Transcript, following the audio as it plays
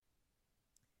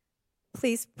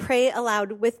Please pray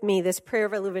aloud with me this prayer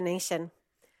of illumination.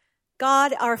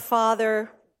 God, our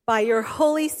Father, by your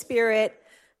Holy Spirit,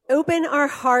 open our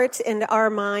hearts and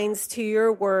our minds to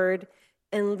your word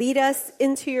and lead us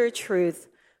into your truth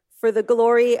for the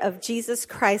glory of Jesus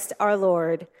Christ our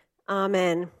Lord.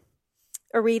 Amen.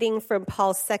 A reading from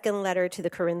Paul's second letter to the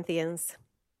Corinthians.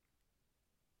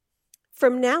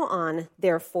 From now on,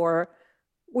 therefore,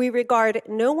 we regard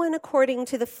no one according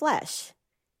to the flesh.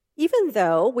 Even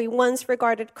though we once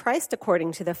regarded Christ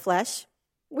according to the flesh,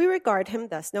 we regard him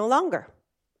thus no longer.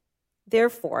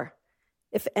 Therefore,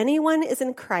 if anyone is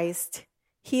in Christ,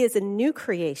 he is a new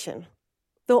creation.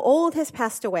 The old has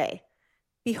passed away.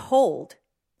 Behold,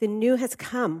 the new has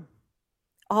come.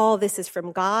 All this is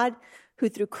from God, who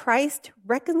through Christ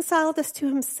reconciled us to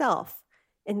himself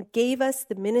and gave us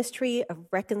the ministry of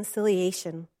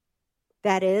reconciliation.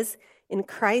 That is, in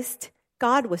Christ,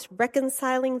 God was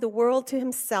reconciling the world to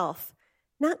himself,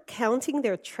 not counting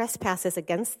their trespasses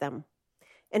against them,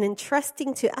 and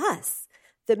entrusting to us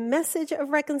the message of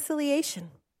reconciliation.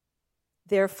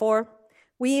 Therefore,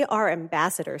 we are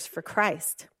ambassadors for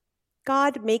Christ,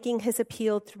 God making his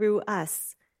appeal through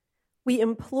us. We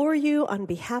implore you on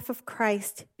behalf of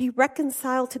Christ, be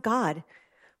reconciled to God.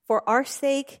 For our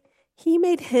sake, he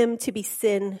made him to be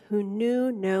sin who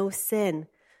knew no sin,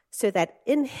 so that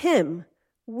in him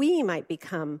we might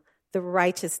become the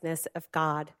righteousness of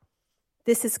God.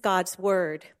 This is God's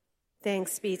word.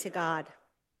 Thanks be to God.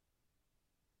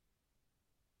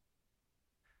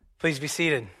 Please be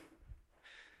seated.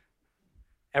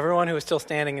 Everyone who was still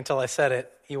standing until I said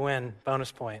it, you win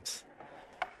bonus points.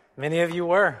 Many of you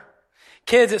were.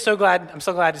 Kids, I'm so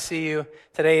glad to see you.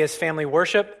 Today is family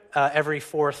worship, every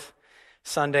fourth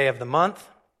Sunday of the month.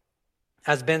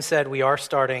 As Ben said, we are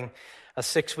starting a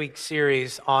 6-week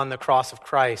series on the cross of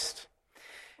Christ.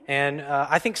 And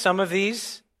I think some of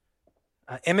these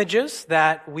images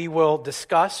that we will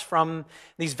discuss from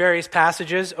these various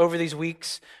passages over these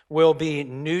weeks will be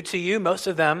new to you. Most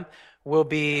of them will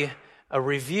be a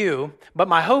review. But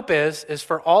my hope is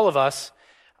for all of us,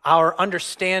 our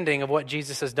understanding of what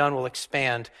Jesus has done will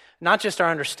expand. Not just our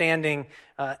understanding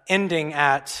ending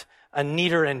at a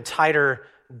neater and tighter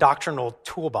doctrinal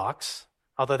toolbox,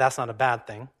 although that's not a bad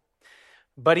thing.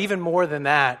 But even more than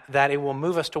that it will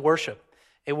move us to worship.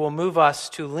 It will move us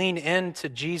to lean into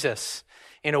Jesus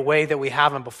in a way that we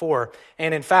haven't before.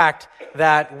 And in fact,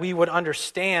 that we would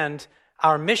understand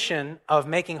our mission of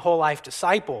making whole life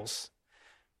disciples.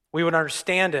 We would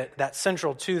understand it, that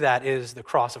central to that is the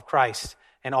cross of Christ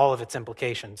and all of its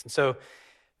implications. And so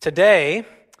today,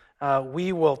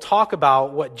 we will talk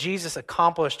about what Jesus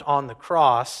accomplished on the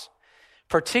cross,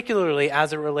 particularly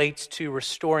as it relates to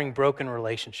restoring broken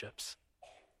relationships.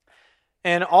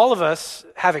 And all of us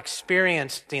have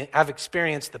experienced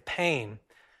the pain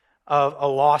of a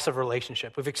loss of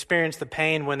relationship. We've experienced the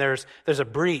pain when there's a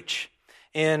breach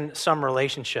in some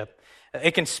relationship.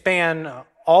 It can span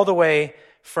all the way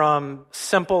from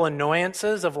simple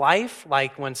annoyances of life,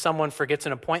 like when someone forgets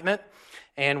an appointment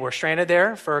and we're stranded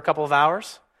there for a couple of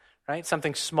hours, right?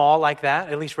 Something small like that,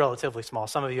 at least relatively small.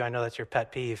 Some of you, I know that's your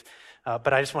pet peeve,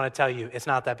 but I just want to tell you, it's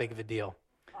not that big of a deal,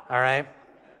 all right?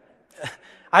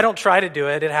 I don't try to do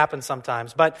it. It happens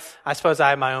sometimes, but I suppose I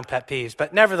have my own pet peeves.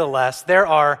 But nevertheless, there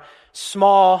are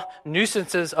small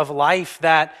nuisances of life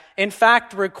that, in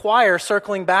fact, require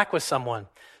circling back with someone,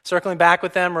 circling back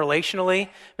with them relationally.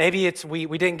 Maybe it's we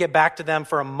didn't get back to them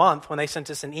for a month when they sent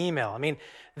us an email. I mean,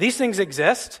 these things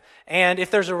exist, and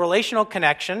if there's a relational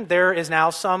connection, there is now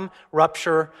some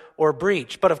rupture or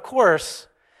breach. But of course,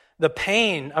 the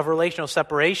pain of relational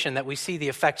separation that we see the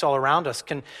effects all around us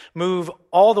can move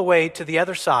all the way to the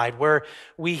other side where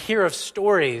we hear of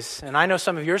stories, and I know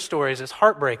some of your stories is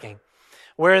heartbreaking,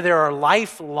 where there are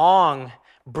lifelong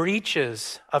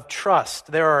breaches of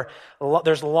trust. There's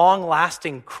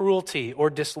long-lasting cruelty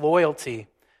or disloyalty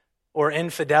or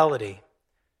infidelity.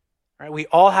 Right? We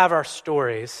all have our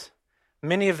stories.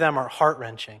 Many of them are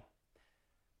heart-wrenching.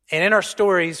 And in our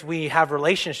stories, we have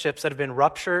relationships that have been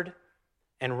ruptured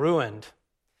and ruined.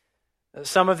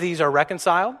 Some of these are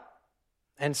reconciled,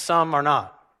 and some are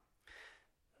not.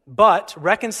 But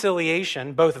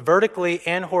reconciliation, both vertically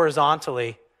and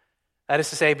horizontally, that is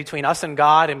to say, between us and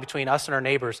God and between us and our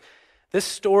neighbors, this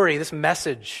story, this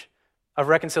message of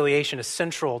reconciliation is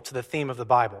central to the theme of the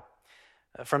Bible,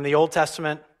 from the Old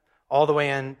Testament all the way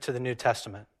into the New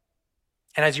Testament.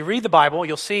 And as you read the Bible,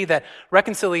 you'll see that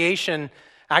reconciliation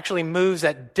actually moves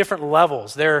at different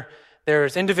levels.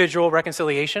 There's individual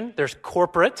reconciliation, there's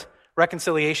corporate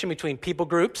reconciliation between people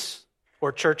groups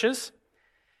or churches,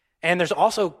 and there's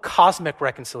also cosmic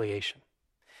reconciliation.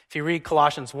 If you read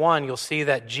Colossians 1, you'll see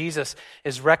that Jesus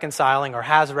is reconciling or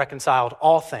has reconciled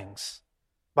all things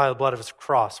by the blood of his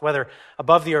cross, whether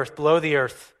above the earth, below the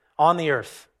earth, on the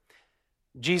earth.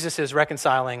 Jesus is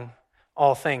reconciling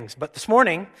all things. But this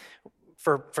morning,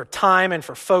 for time and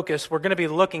for focus, we're going to be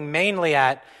looking mainly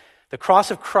at the cross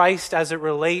of Christ as it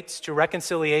relates to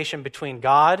reconciliation between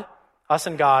God, us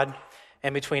and God,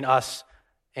 and between us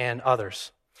and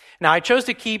others. Now, I chose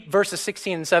to keep verses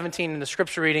 16 and 17 in the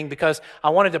scripture reading because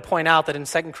I wanted to point out that in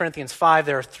 2 Corinthians 5,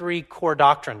 there are three core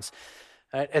doctrines.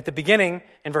 At the beginning,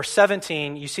 in verse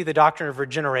 17, you see the doctrine of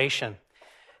regeneration.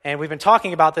 And we've been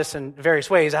talking about this in various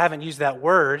ways. I haven't used that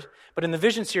word, but in the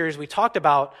Vision series, we talked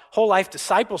about whole life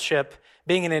discipleship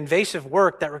being an invasive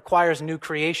work that requires new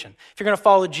creation. If you're going to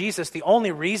follow Jesus, the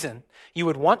only reason you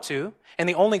would want to, and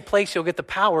the only place you'll get the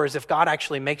power is if God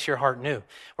actually makes your heart new,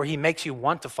 where he makes you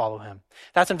want to follow him.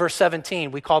 That's in verse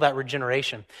 17. We call that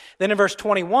regeneration. Then in verse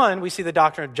 21, we see the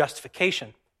doctrine of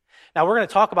justification. Now, we're going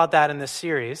to talk about that in this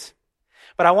series,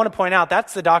 but I want to point out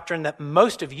that's the doctrine that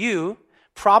most of you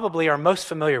probably are most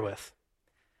familiar with.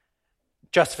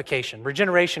 Justification.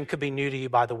 Regeneration could be new to you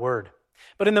by the word.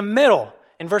 But in the middle,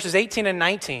 in verses 18 and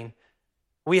 19,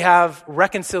 we have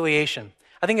reconciliation.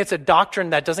 I think it's a doctrine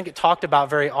that doesn't get talked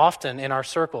about very often in our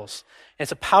circles.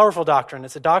 It's a powerful doctrine.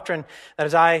 It's a doctrine that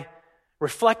as I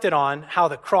reflected on how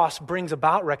the cross brings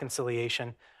about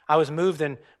reconciliation, I was moved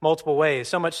in multiple ways.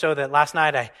 So much so that last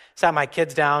night I sat my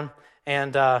kids down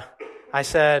and I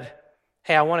said,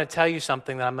 hey, I want to tell you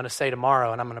something that I'm going to say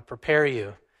tomorrow, and I'm going to prepare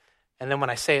you. And then when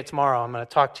I say it tomorrow, I'm going to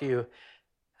talk to you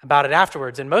about it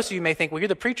afterwards. And most of you may think, well, you're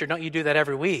the preacher. Don't you do that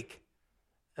every week?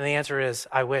 And the answer is,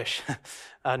 I wish.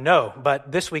 No,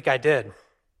 but this week I did.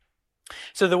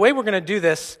 So the way we're going to do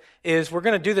this is we're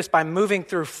going to do this by moving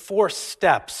through 4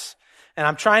 steps. And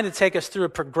I'm trying to take us through a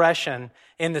progression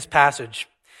in this passage.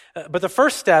 But the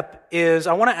first step is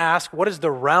I want to ask, what is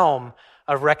the realm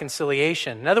of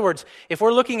reconciliation? In other words, if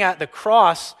we're looking at the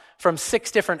cross from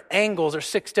 6 different angles or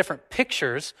 6 different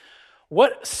pictures,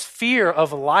 what sphere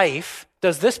of life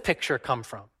does this picture come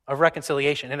from of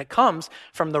reconciliation? And it comes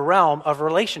from the realm of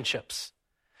relationships,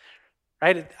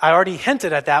 right? I already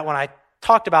hinted at that when I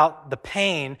talked about the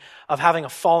pain of having a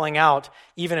falling out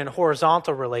even in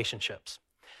horizontal relationships.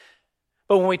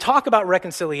 But when we talk about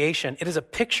reconciliation, it is a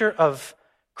picture of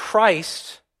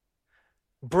Christ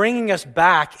bringing us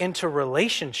back into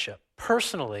relationship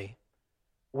personally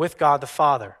with God the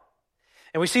Father.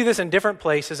 And we see this in different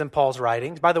places in Paul's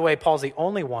writings. By the way, Paul's the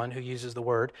only one who uses the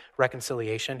word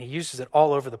reconciliation. He uses it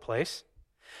all over the place.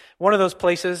 One of those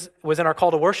places was in our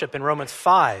call to worship in Romans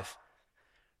 5,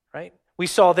 right? We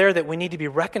saw there that we need to be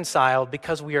reconciled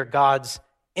because we are God's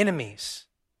enemies.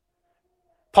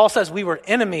 Paul says we were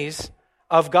enemies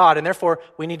of God, and therefore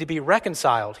we need to be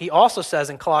reconciled. He also says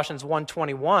in Colossians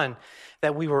 1:21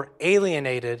 that we were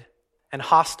alienated and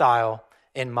hostile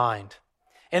in mind.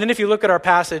 And then if you look at our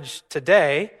passage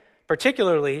today,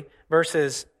 particularly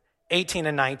verses 18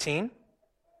 and 19,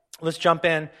 let's jump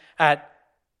in at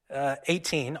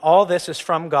 18. All this is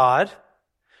from God,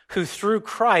 who through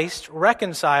Christ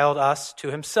reconciled us to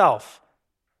himself.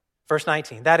 Verse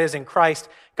 19, that is, in Christ,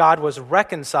 God was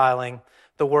reconciling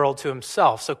the world to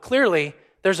himself. So clearly,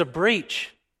 there's a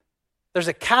breach. There's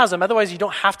a chasm. Otherwise, you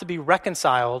don't have to be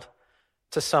reconciled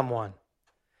to someone.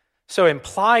 So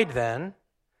implied then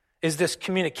is this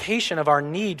communication of our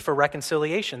need for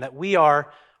reconciliation, that we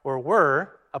are or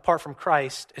were, apart from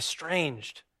Christ,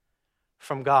 estranged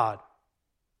from God.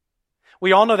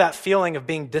 We all know that feeling of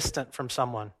being distant from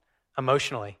someone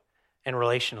emotionally and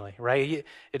relationally, right?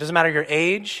 It doesn't matter your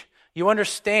age. You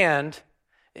understand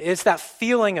it's that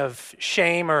feeling of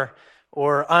shame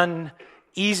or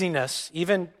uneasiness.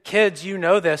 Even kids, you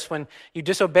know this, when you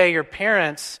disobey your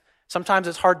parents, sometimes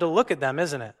it's hard to look at them,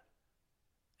 isn't it?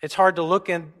 It's hard to look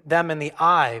at them in the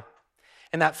eye.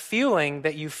 And that feeling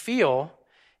that you feel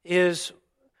is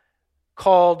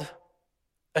called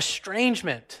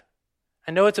estrangement.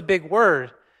 I know it's a big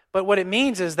word, but what it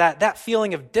means is that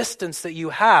feeling of distance that you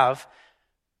have,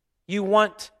 you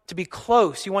want to be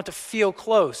close, you want to feel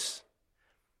close.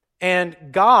 And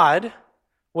God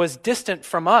was distant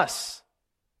from us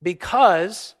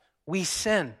because we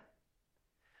sin.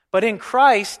 But in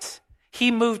Christ, he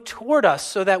moved toward us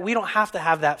so that we don't have to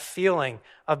have that feeling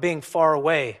of being far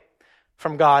away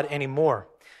from God anymore.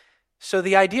 So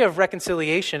the idea of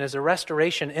reconciliation is a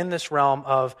restoration in this realm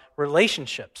of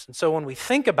relationships. And so when we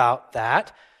think about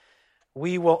that,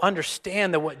 we will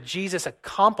understand that what Jesus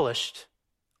accomplished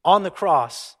on the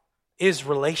cross is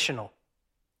relational.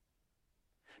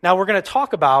 Now we're going to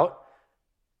talk about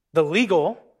the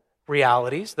legal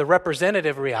realities, the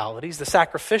representative realities, the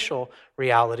sacrificial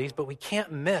realities, but we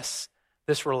can't miss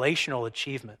this relational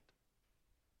achievement.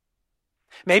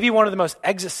 Maybe one of the most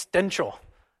existential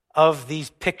of these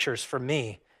pictures for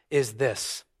me is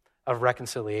this of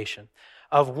reconciliation,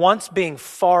 of once being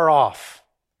far off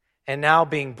and now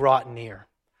being brought near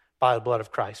by the blood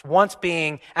of Christ, once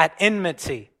being at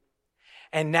enmity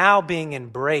and now being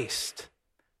embraced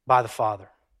by the Father.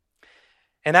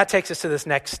 And that takes us to this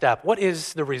next step. What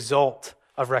is the result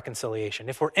of reconciliation?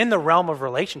 If we're in the realm of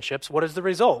relationships, what is the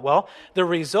result? Well, the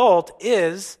result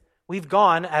is we've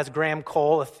gone, as Graham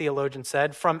Cole, a theologian,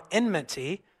 said, from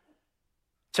enmity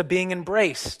to being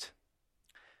embraced.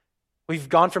 We've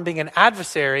gone from being an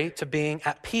adversary to being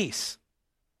at peace.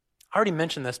 I already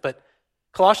mentioned this, but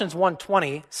Colossians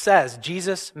 1:20 says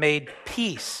Jesus made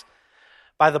peace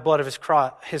by the blood of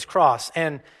his cross.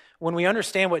 And when we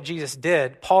understand what Jesus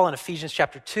did, Paul in Ephesians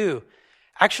chapter 2,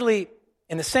 actually,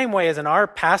 in the same way as in our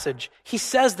passage, he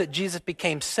says that Jesus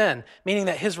became sin, meaning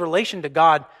that his relation to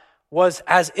God was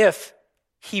as if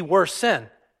he were sin.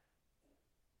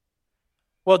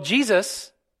 Well,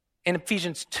 Jesus, in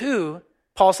Ephesians 2,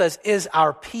 Paul says, is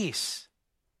our peace.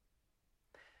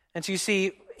 And so you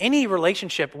see, any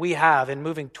relationship we have in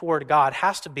moving toward God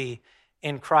has to be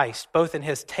in Christ, both in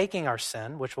his taking our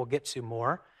sin, which we'll get to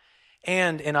more,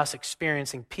 and in us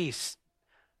experiencing peace.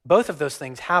 Both of those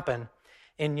things happen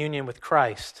in union with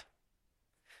Christ.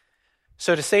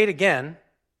 So to say it again,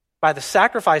 by the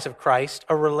sacrifice of Christ,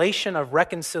 a relation of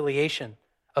reconciliation,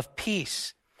 of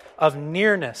peace, of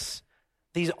nearness,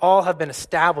 these all have been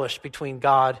established between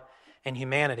God and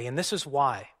humanity. And this is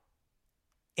why.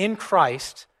 In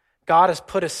Christ, God has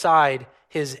put aside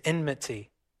his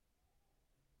enmity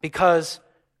because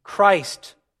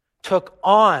Christ took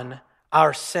on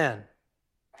our sin.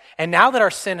 And now that our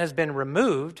sin has been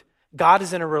removed, God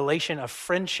is in a relation of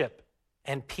friendship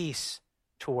and peace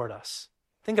toward us.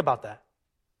 Think about that.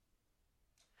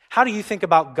 How do you think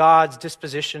about God's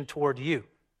disposition toward you?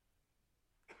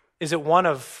 Is it one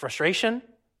of frustration?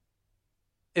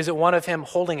 Is it one of him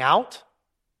holding out?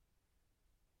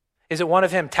 Is it one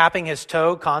of him tapping his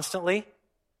toe constantly?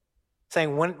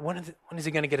 Saying, when is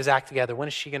he going to get his act together? When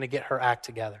is she going to get her act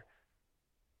together?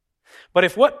 But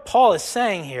if what Paul is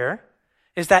saying here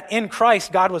is that in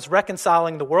Christ, God was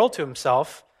reconciling the world to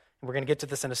himself, and we're going to get to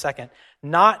this in a second,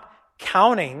 not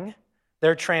counting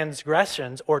their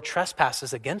transgressions or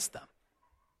trespasses against them.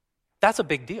 That's a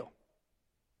big deal.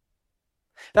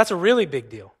 That's a really big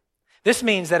deal. This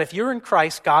means that if you're in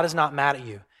Christ, God is not mad at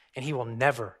you, and he will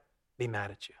never be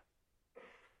mad at you.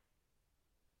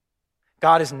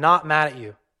 God is not mad at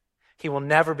you. He will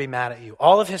never be mad at you.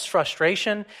 All of his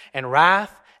frustration and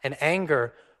wrath and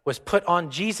anger was put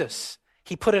on Jesus.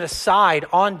 He put it aside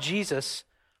on Jesus,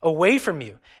 away from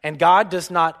you. And God does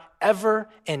not ever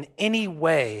in any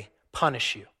way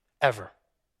punish you, ever.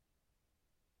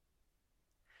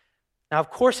 Now,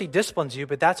 of course, he disciplines you,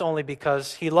 but that's only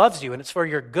because he loves you, and it's for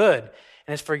your good,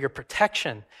 and it's for your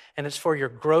protection, and it's for your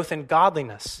growth in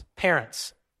godliness.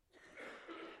 Parents,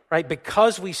 right?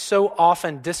 Because we so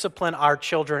often discipline our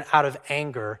children out of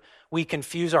anger, we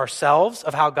confuse ourselves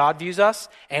of how God views us,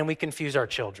 and we confuse our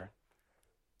children.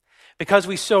 Because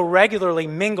we so regularly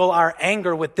mingle our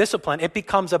anger with discipline, it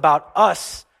becomes about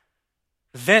us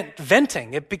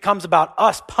venting. It becomes about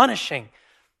us punishing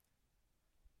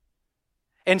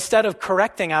instead of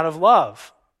correcting out of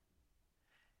love.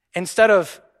 Instead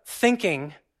of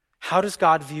thinking, how does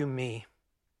God view me?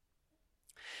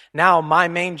 Now, my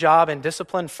main job in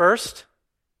discipline first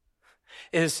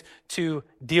is to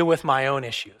deal with my own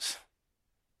issues.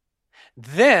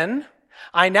 Then,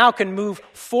 I now can move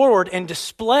forward and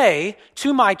display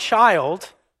to my child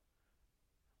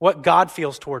what God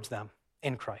feels towards them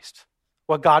in Christ,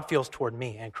 what God feels toward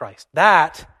me in Christ.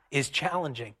 That is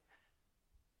challenging.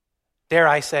 Dare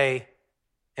I say,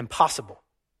 impossible,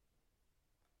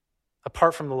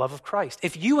 apart from the love of Christ.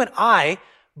 If you and I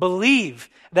believe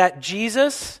that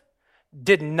Jesus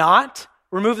did not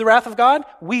remove the wrath of God,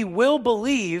 we will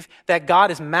believe that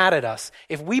God is mad at us.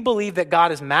 If we believe that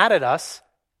God is mad at us,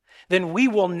 then we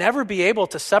will never be able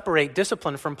to separate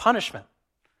discipline from punishment.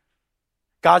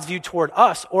 God's view toward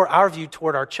us or our view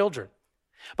toward our children.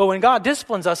 But when God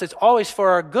disciplines us, it's always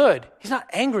for our good. He's not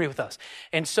angry with us.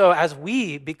 And so as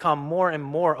we become more and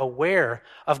more aware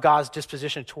of God's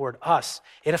disposition toward us,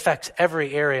 it affects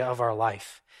every area of our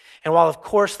life. And while, of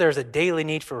course, there's a daily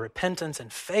need for repentance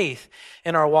and faith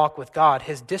in our walk with God,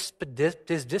 his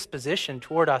disposition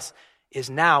toward us is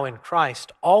now in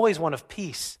Christ, always one of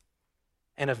peace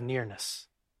and of nearness.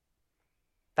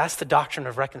 That's the doctrine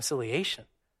of reconciliation.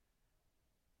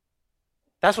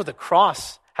 That's what the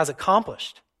cross has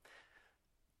accomplished.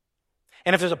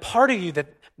 And if there's a part of you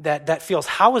that feels,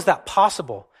 how is that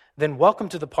possible? Then welcome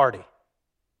to the party.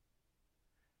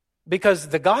 because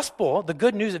the gospel, the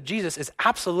good news of Jesus, is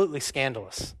absolutely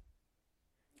scandalous.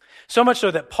 So much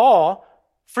so that Paul,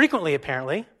 frequently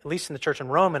apparently, at least in the church in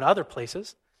Rome and other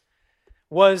places,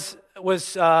 was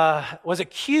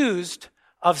accused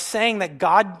of saying that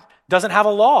God doesn't have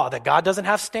a law, that God doesn't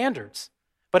have standards.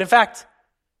 But in fact,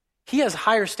 he has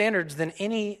higher standards than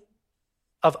any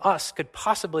of us could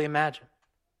possibly imagine.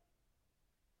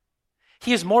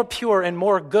 He is more pure and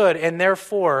more good, and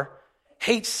therefore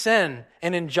hates sin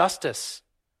and injustice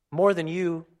more than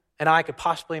you and I could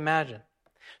possibly imagine.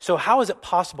 So how is it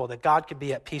possible that God could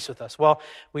be at peace with us? Well,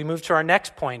 we move to our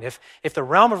next point. If the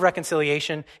realm of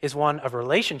reconciliation is one of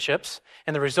relationships,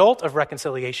 and the result of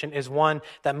reconciliation is one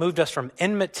that moved us from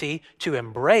enmity to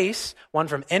embrace, one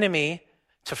from enemy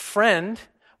to friend,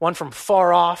 one from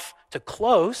far off to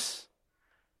close,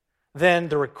 then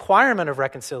the requirement of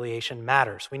reconciliation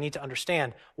matters. We need to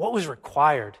understand what was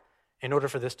required in order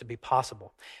for this to be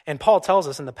possible. And Paul tells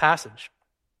us in the passage,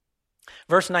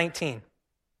 verse 19,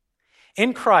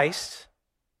 in Christ,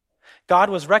 God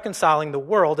was reconciling the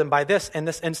world, and by this, in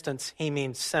this instance, he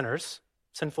means sinners,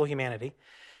 sinful humanity.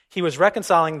 He was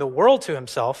reconciling the world to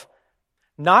himself,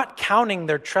 not counting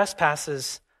their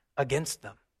trespasses against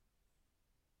them.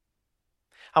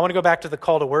 I want to go back to the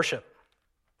call to worship.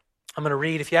 I'm going to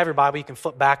read, if you have your Bible, you can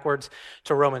flip backwards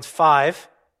to Romans 5.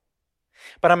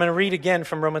 But I'm going to read again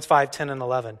from Romans 5, 10 and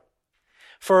 11.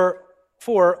 For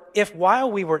if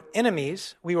while we were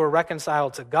enemies, we were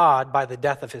reconciled to God by the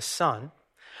death of his Son,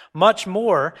 much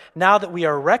more, now that we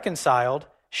are reconciled,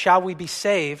 shall we be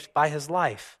saved by his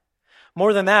life.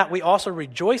 More than that, we also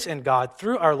rejoice in God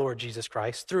through our Lord Jesus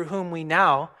Christ, through whom we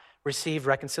now receive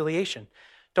reconciliation.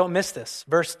 Don't miss this.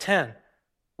 Verse 10,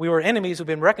 we were enemies who've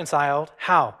been reconciled.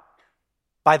 How?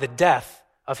 By the death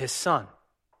of his Son.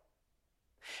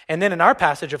 And then in our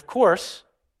passage, of course,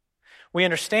 we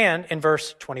understand in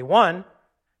verse 21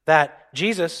 that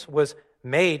Jesus was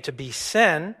made to be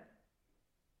sin.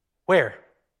 Where?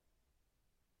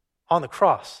 On the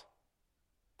cross.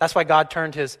 That's why God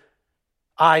turned his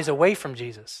eyes away from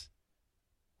Jesus,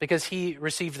 because he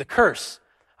received the curse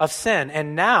of sin.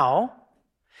 And now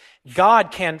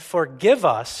God can forgive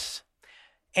us,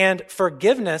 and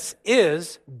forgiveness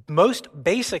is most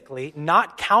basically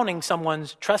not counting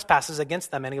someone's trespasses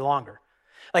against them any longer.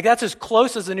 Like, that's as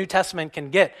close as the New Testament can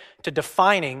get to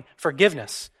defining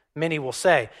forgiveness, many will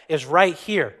say, is right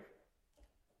here.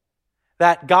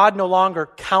 That God no longer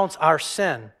counts our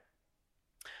sin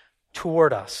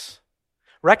toward us.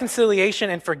 Reconciliation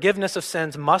and forgiveness of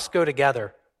sins must go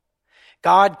together.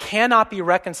 God cannot be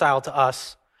reconciled to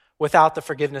us without the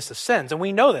forgiveness of sins. And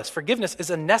we know this. Forgiveness is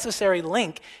a necessary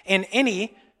link in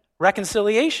any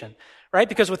reconciliation, right?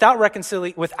 Because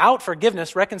without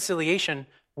forgiveness, reconciliation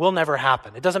will never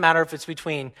happen. It doesn't matter if it's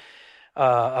between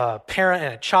a parent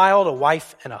and a child, a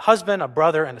wife and a husband, a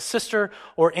brother and a sister,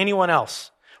 or anyone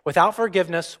else. Without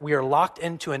forgiveness, we are locked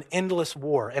into an endless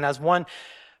war. And as one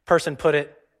person put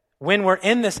it, when we're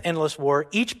in this endless war,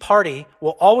 each party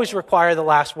will always require the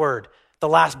last word, the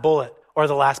last bullet, or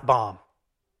the last bomb.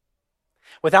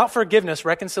 Without forgiveness,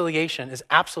 reconciliation is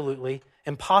absolutely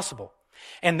impossible.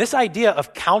 And this idea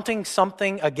of counting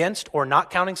something against or not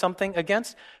counting something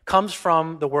against comes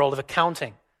from the world of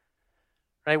accounting.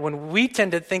 Right? When we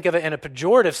tend to think of it in a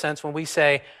pejorative sense, when we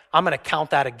say, I'm going to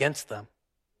count that against them.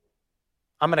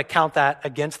 I'm going to count that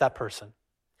against that person.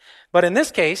 But in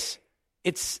this case,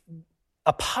 it's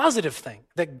a positive thing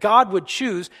that God would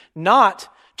choose not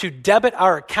to debit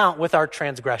our account with our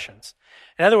transgressions.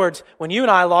 In other words, when you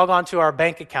and I log on to our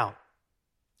bank account,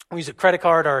 we use a credit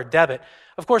card or a debit,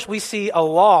 of course, we see a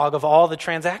log of all the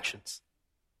transactions.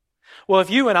 Well, if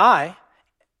you and I,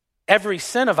 every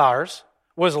sin of ours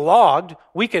was logged,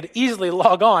 we could easily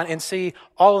log on and see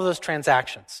all of those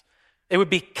transactions. It would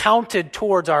be counted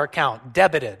towards our account,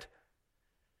 debited.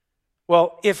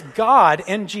 Well, if God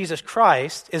in Jesus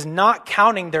Christ is not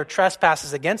counting their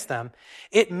trespasses against them,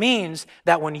 it means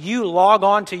that when you log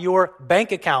on to your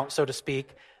bank account, so to speak,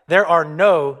 there are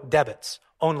no debits,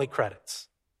 only credits.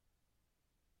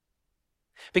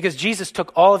 Because Jesus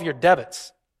took all of your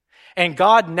debits, and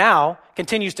God now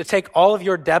continues to take all of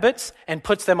your debits and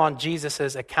puts them on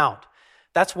Jesus' account.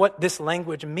 That's what this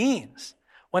language means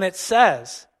when it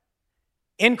says,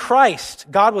 in Christ,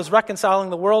 God was reconciling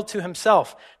the world to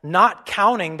himself, not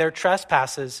counting their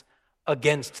trespasses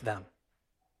against them.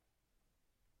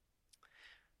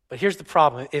 But here's the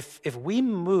problem. If we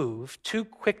move too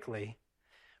quickly,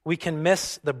 we can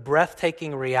miss the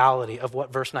breathtaking reality of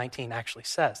what verse 19 actually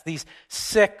says. These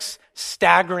 6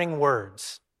 staggering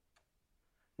words.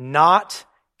 Not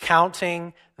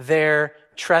counting their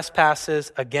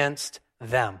trespasses against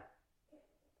them.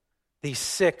 these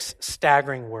 6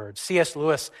 staggering words. C.S.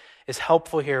 Lewis is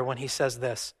helpful here when he says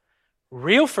this: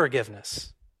 real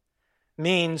forgiveness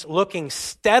means looking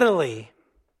steadily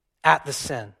at the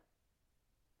sin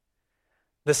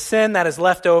that is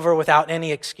left over without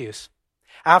any excuse,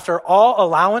 after all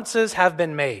allowances have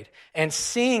been made, and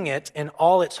seeing it in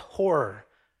all its horror,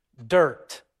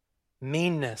 dirt,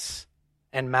 meanness,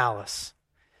 and malice,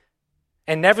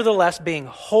 and nevertheless being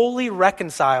wholly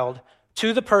reconciled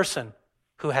to the person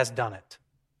who has done it.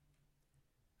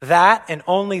 That and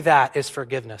only that is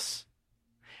forgiveness,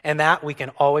 and that we can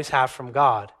always have from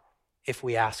God if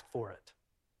we ask for it.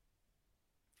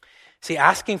 See,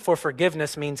 asking for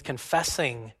forgiveness means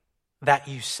confessing that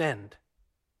you sinned.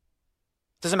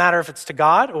 It doesn't matter if it's to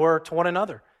God or to one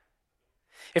another.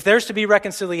 If there's to be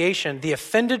reconciliation, the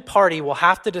offended party will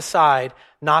have to decide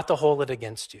not to hold it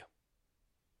against you.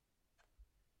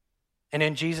 And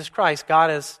in Jesus Christ, God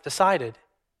has decided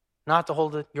not to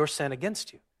hold your sin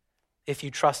against you if you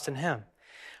trust in him.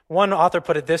 One author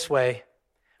put it this way: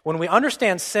 when we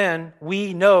understand sin,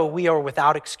 we know we are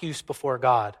without excuse before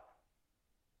God.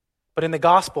 But in the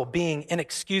gospel, being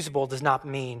inexcusable does not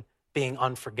mean being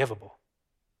unforgivable.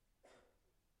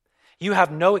 You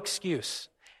have no excuse.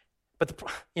 But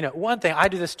one thing, I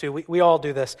do this too, we all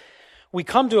do this. We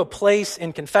come to a place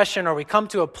in confession, or we come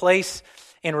to a place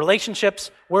in relationships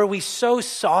where we so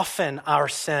soften our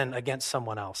sin against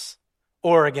someone else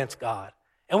or against God.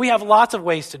 And we have lots of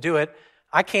ways to do it.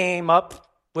 I came up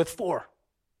with 4.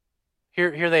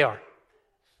 Here they are.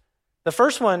 The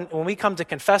first one, when we come to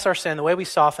confess our sin, the way we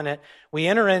soften it, we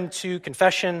enter into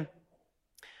confession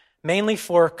mainly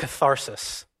for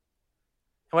catharsis.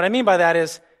 And what I mean by that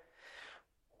is,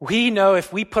 we know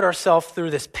if we put ourselves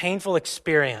through this painful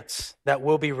experience that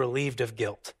we'll be relieved of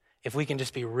guilt, if we can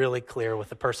just be really clear with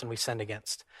the person we sinned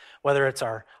against. Whether it's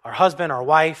our husband, our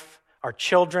wife, our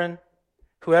children,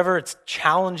 whoever it's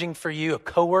challenging for you, a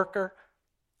coworker.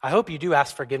 I hope you do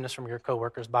ask forgiveness from your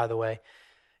coworkers, by the way.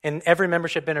 In every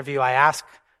membership interview, I ask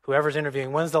whoever's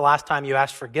interviewing, when's the last time you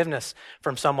asked forgiveness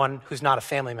from someone who's not a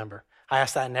family member? I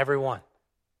ask that in every one.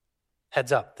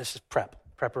 Heads up, this is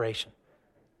preparation.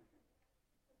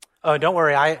 Oh, don't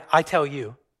worry, I tell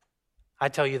you. I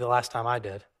tell you the last time I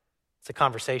did. It's a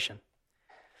conversation.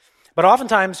 But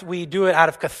oftentimes we do it out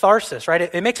of catharsis, right?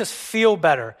 It makes us feel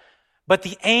better. But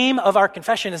the aim of our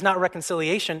confession is not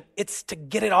reconciliation. It's to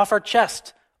get it off our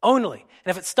chest only. And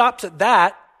if it stops at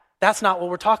that, that's not what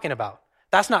we're talking about.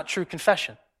 That's not true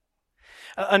confession.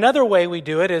 Another way we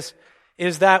do it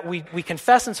is that we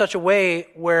confess in such a way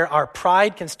where our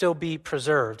pride can still be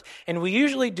preserved. And we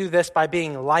usually do this by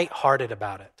being lighthearted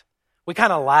about it. We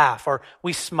kind of laugh, or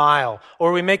we smile,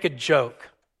 or we make a joke.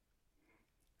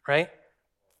 Right?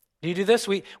 Do you do this?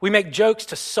 We make jokes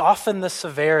to soften the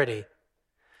severity.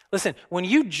 Listen, when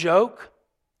you joke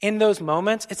in those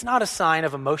moments, it's not a sign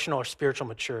of emotional or spiritual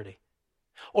maturity.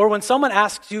 Or when someone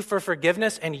asks you for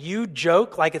forgiveness and you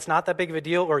joke like it's not that big of a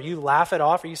deal, or you laugh it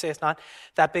off, or you say it's not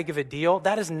that big of a deal,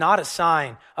 that is not a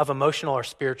sign of emotional or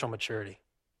spiritual maturity.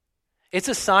 It's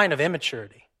a sign of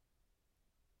immaturity.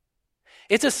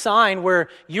 It's a sign where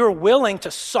you're willing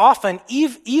to soften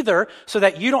either so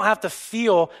that you don't have to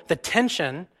feel the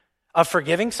tension of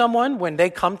forgiving someone when they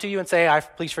come to you and say,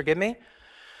 please forgive me,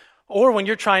 or when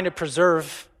you're trying to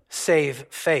save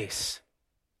face.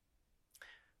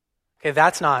 Okay,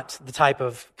 that's not the type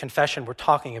of confession we're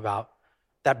talking about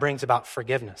that brings about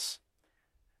forgiveness.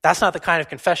 That's not the kind of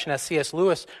confession, as C.S.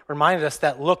 Lewis reminded us,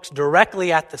 that looks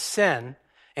directly at the sin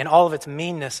and all of its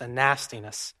meanness and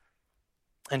nastiness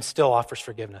and still offers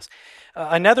forgiveness.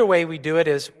 Another way we do it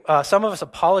is some of us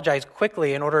apologize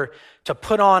quickly in order to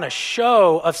put on a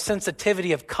show of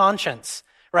sensitivity of conscience,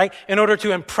 right? In order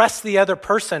to impress the other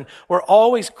person, we're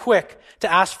always quick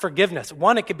to ask forgiveness.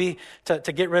 One, it could be to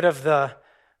get rid of the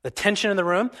tension in the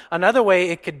room. Another way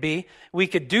it could be, we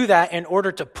could do that in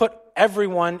order to put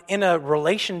everyone in a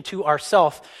relation to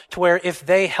ourselves to where if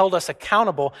they held us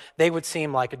accountable, they would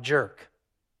seem like a jerk.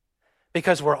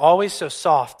 Because we're always so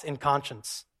soft in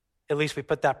conscience. At least we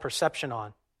put that perception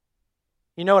on.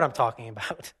 You know what I'm talking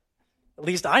about. At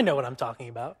least I know what I'm talking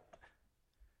about.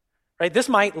 Right? This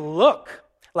might look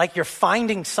like you're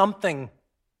finding something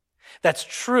that's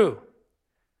true.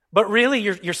 But really,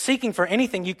 you're seeking for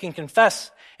anything you can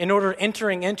confess in order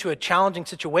entering into a challenging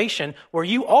situation where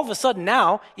you all of a sudden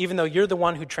now, even though you're the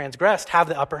one who transgressed, have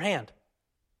the upper hand.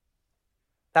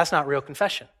 That's not real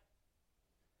confession.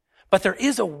 But there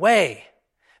is a way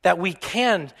that we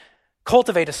can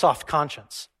cultivate a soft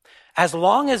conscience as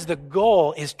long as the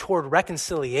goal is toward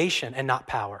reconciliation and not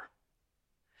power.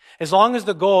 As long as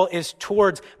the goal is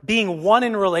towards being one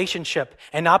in relationship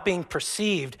and not being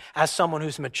perceived as someone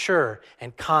who's mature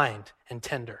and kind and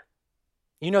tender.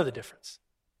 You know the difference.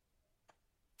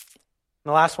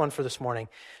 And the last one for this morning.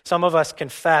 Some of us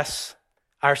confess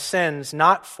our sins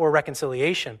not for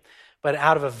reconciliation, but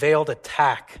out of a veiled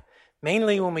attack,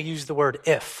 mainly when we use the word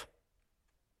if.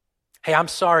 Hey, I'm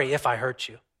sorry if I hurt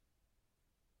you.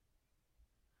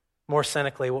 More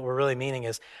cynically, what we're really meaning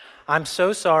is, I'm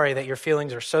so sorry that your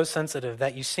feelings are so sensitive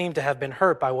that you seem to have been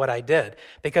hurt by what I did,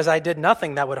 because I did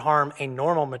nothing that would harm a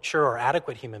normal, mature, or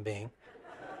adequate human being.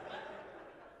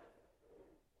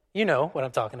 You know what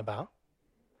I'm talking about.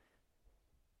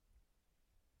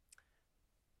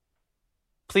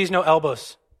 Please no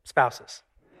elbows, spouses.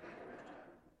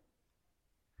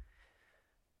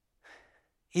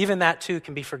 Even that too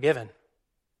can be forgiven.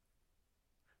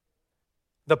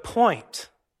 The point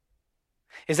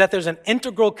is that there's an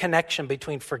integral connection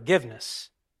between forgiveness,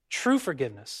 true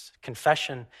forgiveness,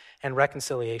 confession, and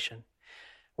reconciliation.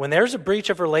 When there's a breach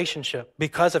of relationship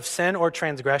because of sin or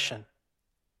transgression,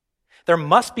 there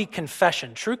must be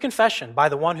confession, true confession by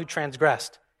the one who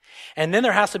transgressed. And then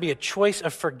there has to be a choice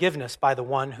of forgiveness by the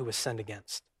one who was sinned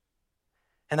against.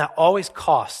 And that always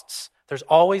costs. There's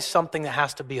always something that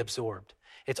has to be absorbed.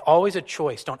 It's always a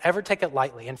choice. Don't ever take it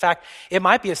lightly. In fact, it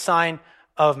might be a sign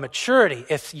of maturity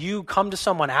if you come to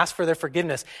someone, ask for their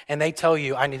forgiveness, and they tell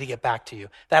you, I need to get back to you.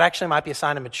 That actually might be a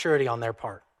sign of maturity on their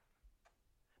part.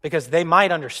 Because they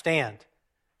might understand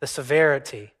the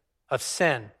severity of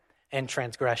sin and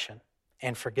transgression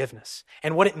and forgiveness.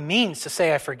 And what it means to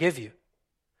say, I forgive you.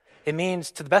 It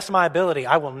means, to the best of my ability,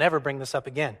 I will never bring this up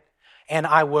again. And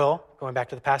I will, going back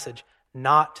to the passage,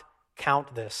 not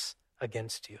count this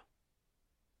against you.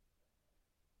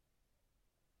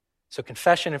 So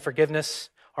confession and forgiveness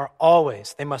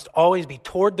they must always be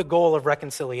toward the goal of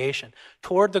reconciliation,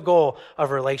 toward the goal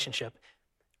of relationship,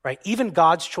 right? Even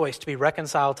God's choice to be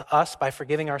reconciled to us by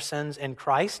forgiving our sins in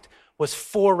Christ was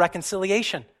for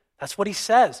reconciliation. That's what he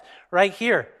says right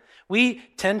here. We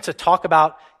tend to talk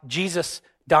about Jesus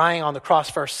dying on the cross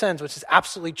for our sins, which is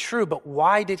absolutely true, but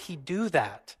why did he do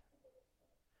that?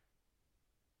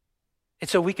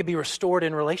 It's so we could be restored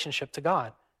in relationship to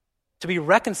God, to be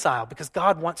reconciled, because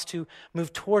God wants to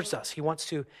move towards us. He wants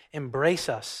to embrace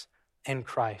us in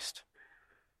Christ.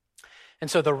 And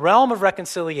so the realm of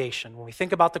reconciliation, when we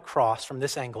think about the cross from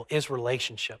this angle, is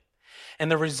relationship.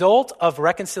 And the result of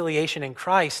reconciliation in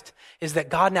Christ is that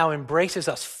God now embraces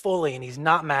us fully, and he's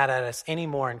not mad at us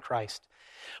anymore in Christ.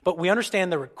 But we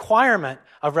understand the requirement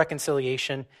of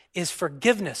reconciliation is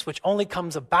forgiveness, which only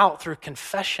comes about through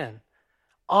confession,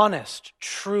 honest,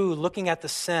 true, looking at the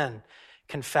sin,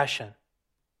 confession.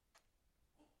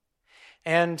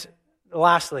 And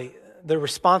lastly, the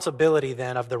responsibility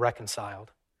then of the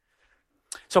reconciled.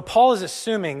 So Paul is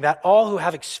assuming that all who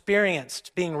have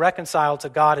experienced being reconciled to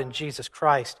God in Jesus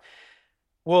Christ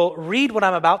will read what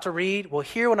I'm about to read, will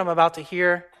hear what I'm about to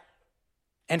hear,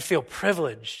 and feel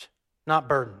privileged, not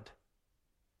burdened.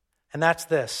 And that's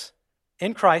this.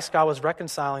 In Christ, God was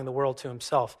reconciling the world to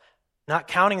himself, not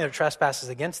counting their trespasses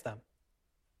against them,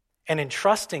 and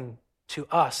entrusting to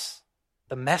us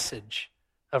the message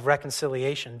of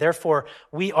reconciliation. Therefore,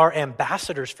 we are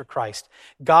ambassadors for Christ.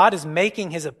 God is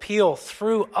making his appeal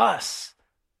through us.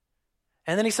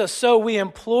 And then he says, so we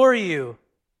implore you,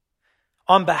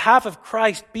 on behalf of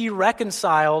Christ, be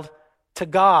reconciled to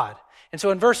God. And so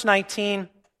in verse 19,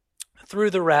 through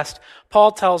the rest,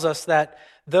 Paul tells us that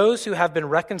those who have been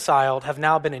reconciled have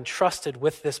now been entrusted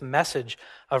with this message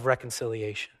of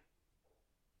reconciliation.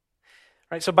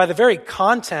 Right? So by the very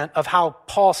content of how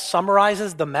Paul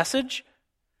summarizes the message,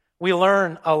 we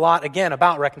learn a lot, again,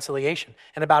 about reconciliation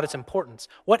and about its importance.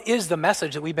 What is the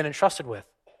message that we've been entrusted with?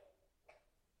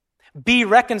 Be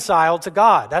reconciled to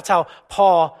God. That's how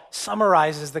Paul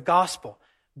summarizes the gospel.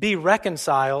 Be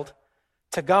reconciled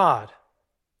to God.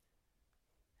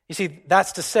 You see,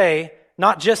 that's to say,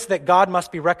 not just that God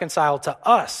must be reconciled to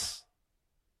us,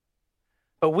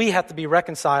 but we have to be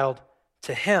reconciled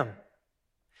to him.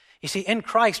 You see, in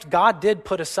Christ, God did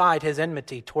put aside his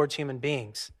enmity towards human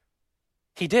beings.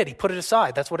 He did. He put it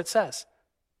aside. That's what it says.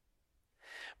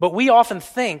 But we often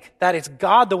think that it's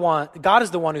God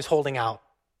is the one who's holding out.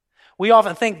 We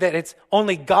often think that it's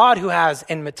only God who has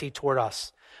enmity toward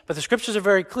us. But the scriptures are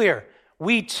very clear.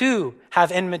 We too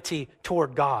have enmity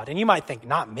toward God. And you might think,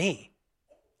 not me.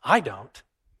 I don't.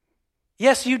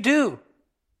 Yes, you do.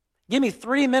 Give me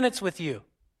 3 minutes with you,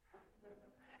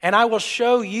 and I will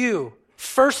show you,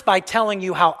 first by telling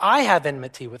you how I have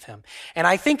enmity with him. And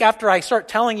I think after I start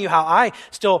telling you how I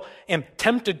still am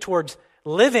tempted towards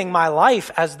living my life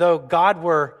as though God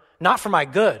were not for my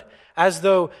good, as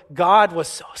though God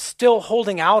was still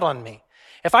holding out on me.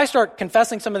 If I start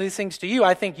confessing some of these things to you,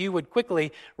 I think you would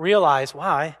quickly realize,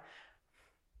 why?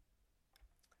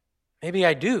 Maybe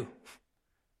I do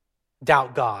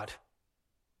doubt God.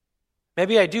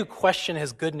 Maybe I do question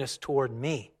his goodness toward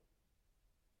me.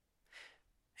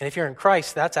 And if you're in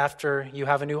Christ, that's after you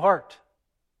have a new heart.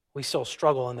 We still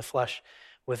struggle in the flesh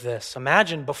with this.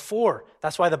 Imagine before.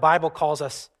 That's why the Bible calls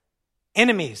us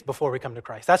enemies before we come to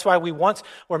Christ. That's why we once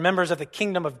were members of the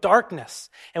kingdom of darkness,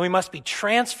 and we must be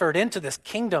transferred into this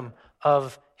kingdom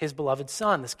of his beloved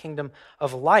Son, this kingdom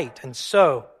of light. And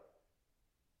so,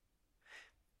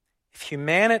 if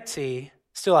humanity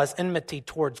still has enmity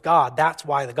towards God, that's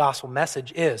why the gospel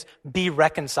message is, be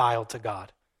reconciled to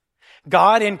God.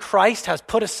 God in Christ has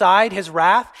put aside his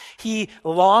wrath. He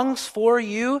longs for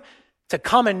you to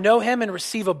come and know him and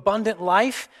receive abundant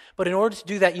life. But in order to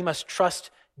do that, you must trust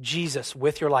Jesus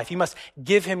with your life. You must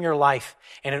give him your life.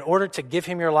 And in order to give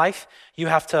him your life, you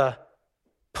have to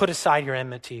put aside your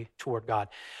enmity toward God.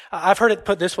 I've heard it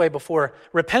put this way before.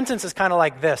 Repentance is kind of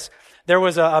like this. There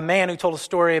was a man who told a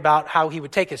story about how he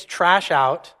would take his trash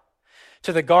out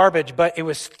to the garbage, but it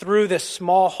was through this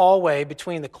small hallway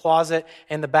between the closet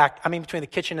and between the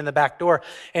kitchen and the back door.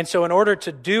 And so in order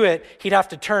to do it, he'd have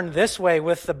to turn this way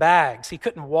with the bags. He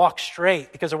couldn't walk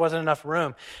straight because there wasn't enough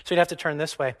room. So he'd have to turn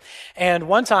this way. And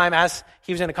one time, as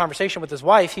he was in a conversation with his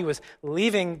wife, he was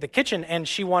leaving the kitchen and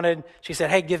she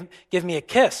said, hey, give me a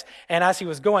kiss. And as he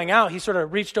was going out, he sort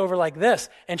of reached over like this.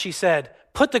 And she said,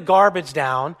 put the garbage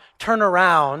down, turn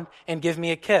around, and give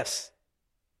me a kiss.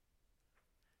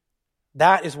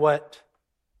 That is what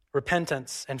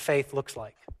repentance and faith looks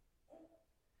like.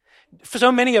 For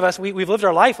so many of us, we've lived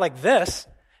our life like this,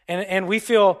 and we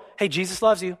feel, hey, Jesus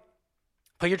loves you.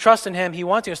 Put your trust in him. He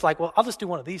wants you. It's like, well, I'll just do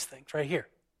one of these things right here.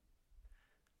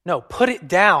 No, put it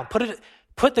down.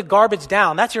 Put the garbage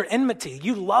down. That's your enmity.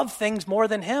 You love things more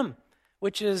than him,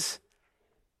 which is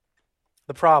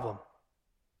the problem.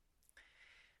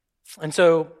 And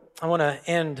so I want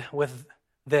to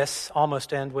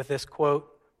almost end with this quote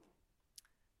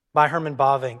by Herman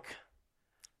Bavinck.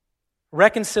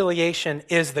 Reconciliation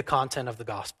is the content of the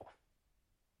gospel.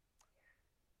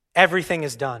 Everything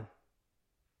is done.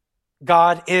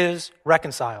 God is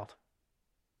reconciled.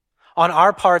 On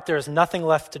our part, there is nothing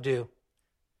left to do.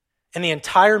 And the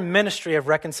entire ministry of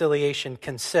reconciliation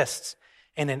consists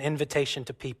in an invitation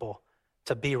to people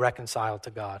to be reconciled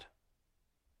to God.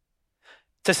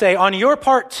 To say, on your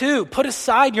part too, put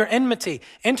aside your enmity,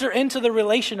 enter into the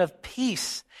relation of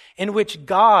peace in which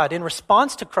God, in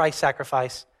response to Christ's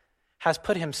sacrifice, has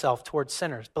put himself towards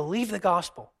sinners. Believe the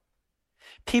gospel.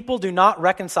 People do not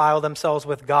reconcile themselves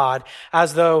with God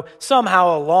as though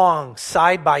somehow along,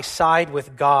 side by side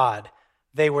with God,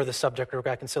 they were the subject of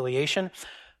reconciliation.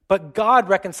 But God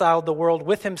reconciled the world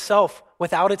with himself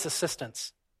without its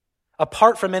assistance,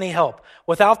 apart from any help,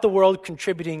 without the world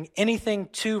contributing anything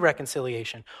to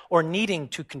reconciliation or needing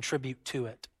to contribute to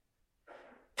it.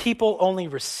 People only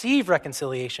receive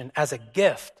reconciliation as a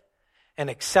gift and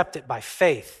accept it by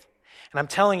faith. And I'm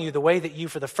telling you, the way that you,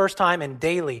 for the first time and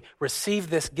daily, receive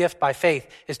this gift by faith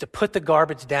is to put the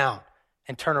garbage down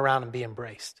and turn around and be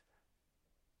embraced.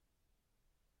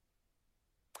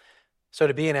 So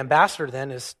to be an ambassador then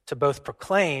is to both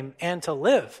proclaim and to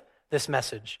live this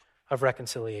message of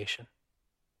reconciliation.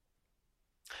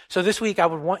 So this week I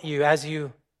would want you, as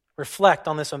you reflect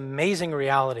on this amazing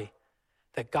reality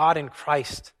that God in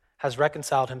Christ has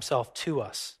reconciled himself to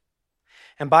us,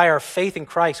 and by our faith in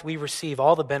Christ, we receive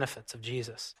all the benefits of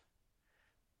Jesus.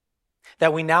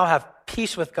 That we now have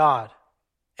peace with God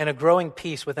and a growing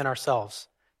peace within ourselves.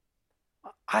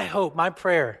 I hope, my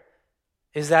prayer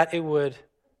is that it would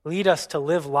lead us to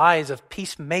live lives of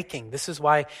peacemaking. This is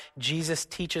why Jesus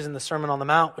teaches in the Sermon on the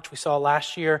Mount, which we saw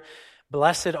last year,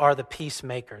 blessed are the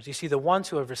peacemakers. You see, the ones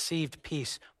who have received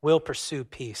peace will pursue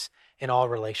peace in all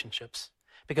relationships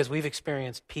because we've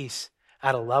experienced peace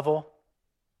at a level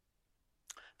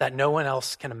that no one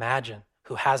else can imagine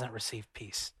who hasn't received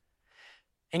peace.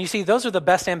 And you see, those are the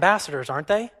best ambassadors, aren't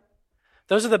they?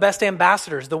 Those are the best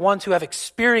ambassadors, the ones who have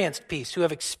experienced peace, who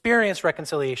have experienced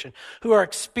reconciliation, who are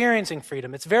experiencing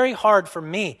freedom. It's very hard for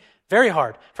me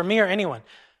or anyone,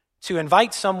 to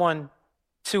invite someone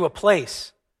to a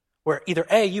place where either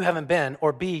A, you haven't been,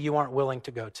 or B, you aren't willing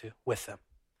to go to with them.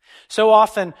 So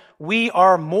often, we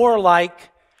are more like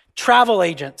travel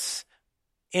agents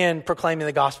in proclaiming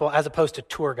the gospel as opposed to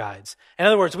tour guides. In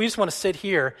other words, we just want to sit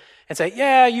here and say,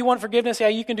 yeah, you want forgiveness? Yeah,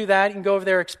 you can do that. You can go over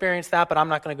there, experience that, but I'm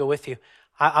not going to go with you.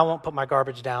 I won't put my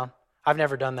garbage down. I've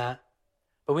never done that.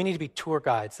 But we need to be tour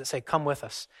guides that say, come with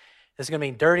us. It's going to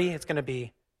be dirty. It's going to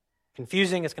be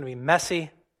confusing. It's going to be messy.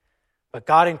 But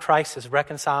God in Christ is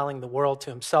reconciling the world to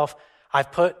himself.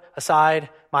 I've put aside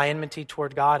my enmity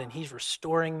toward God, and he's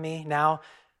restoring me now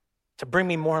to bring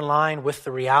me more in line with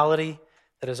the reality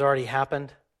that has already happened.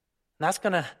 And that's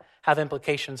going to have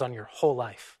implications on your whole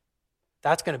life.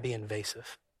 That's going to be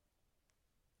invasive.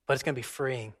 But it's going to be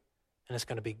freeing, and it's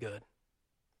going to be good.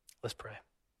 Let's pray.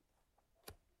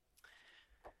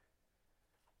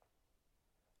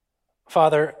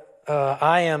 Father,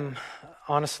 I am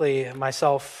honestly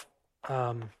myself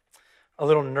a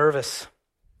little nervous,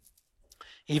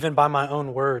 even by my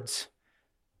own words.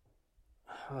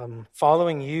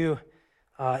 Following you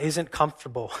isn't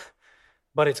comfortable,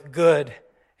 but it's good,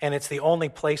 and it's the only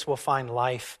place we'll find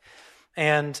life.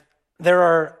 And there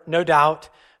are no doubt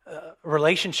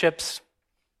relationships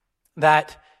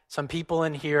that some people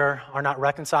in here are not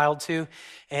reconciled to,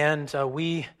 and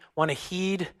we want to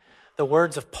heed the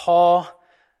words of Paul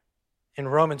in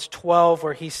Romans 12,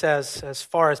 where he says, as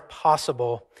far as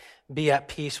possible, be at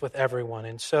peace with everyone.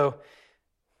 And so,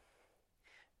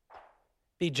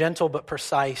 be gentle but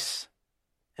precise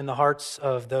in the hearts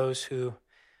of those who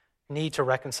need to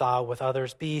reconcile with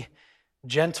others. Be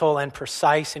gentle and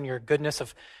precise in your goodness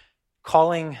of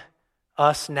calling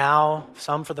us now,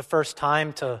 some for the first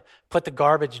time, to put the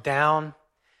garbage down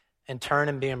and turn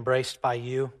and be embraced by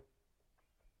you.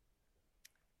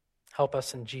 Help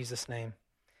us in Jesus' name.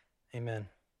 Amen.